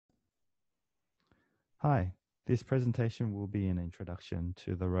Hi, this presentation will be an introduction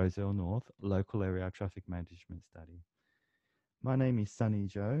to the Rozelle North Local Area Traffic Management Study. My name is Sunny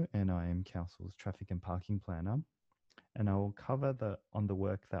Joe and I am Council's Traffic and Parking Planner, and I will cover on the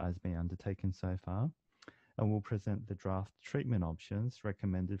work that has been undertaken so far and will present the draft treatment options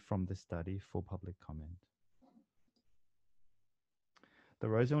recommended from the study for public comment. The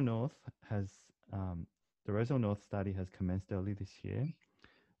Rozelle North study has commenced early this year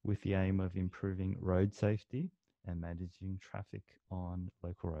with the aim of improving road safety and managing traffic on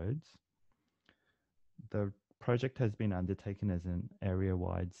local roads. The project has been undertaken as an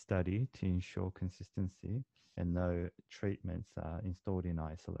area-wide study to ensure consistency and no treatments are installed in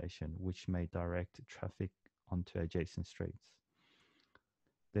isolation, which may direct traffic onto adjacent streets.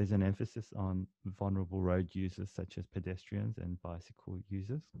 There's an emphasis on vulnerable road users such as pedestrians and bicycle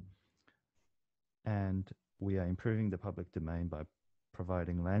users. And we are improving the public domain by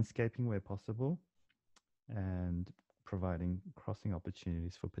providing landscaping where possible and providing crossing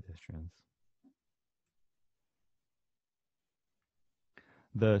opportunities for pedestrians.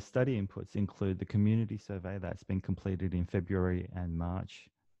 The study inputs include the community survey that's been completed in February and March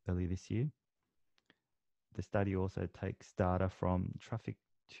early this year. The study also takes data from traffic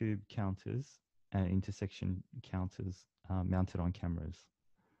tube counters and intersection counters mounted on cameras.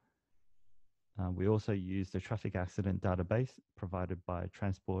 We also use the traffic accident database provided by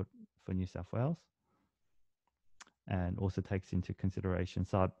Transport for New South Wales, and also takes into consideration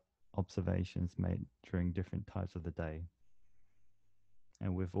site observations made during different types of the day.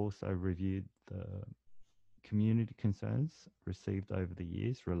 And we've also reviewed the community concerns received over the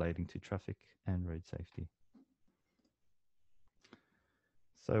years relating to traffic and road safety.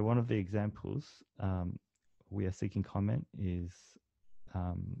 So one of the examples we are seeking comment is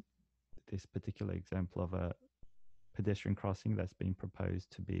this particular example of a pedestrian crossing that's been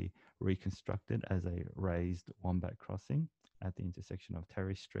proposed to be reconstructed as a raised wombat crossing at the intersection of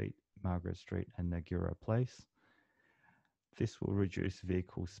Terry Street, Margaret Street and Nagura Place. This will reduce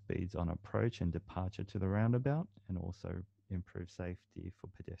vehicle speeds on approach and departure to the roundabout and also improve safety for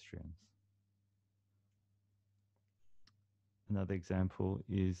pedestrians. Another example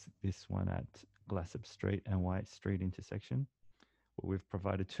is this one at Glassop Street and White Street intersection, where we've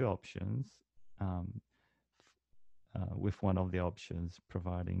provided two options, with one of the options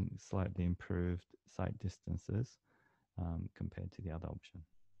providing slightly improved sight distances compared to the other option.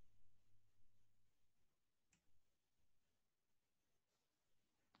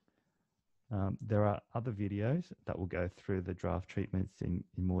 There are other videos that will go through the draft treatments in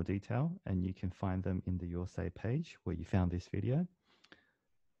more detail, and you can find them in the Your Say page where you found this video.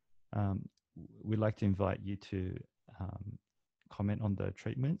 We'd like to invite you to comment on the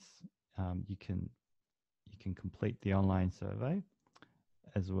treatments. You can complete the online survey,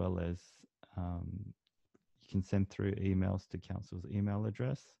 as well as you can send through emails to Council's email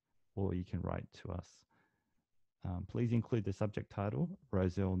address, or you can write to us. Please include the subject title,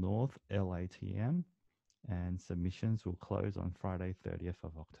 Rozelle North LATM, and submissions will close on Friday, 30th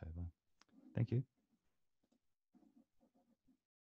of October. Thank you.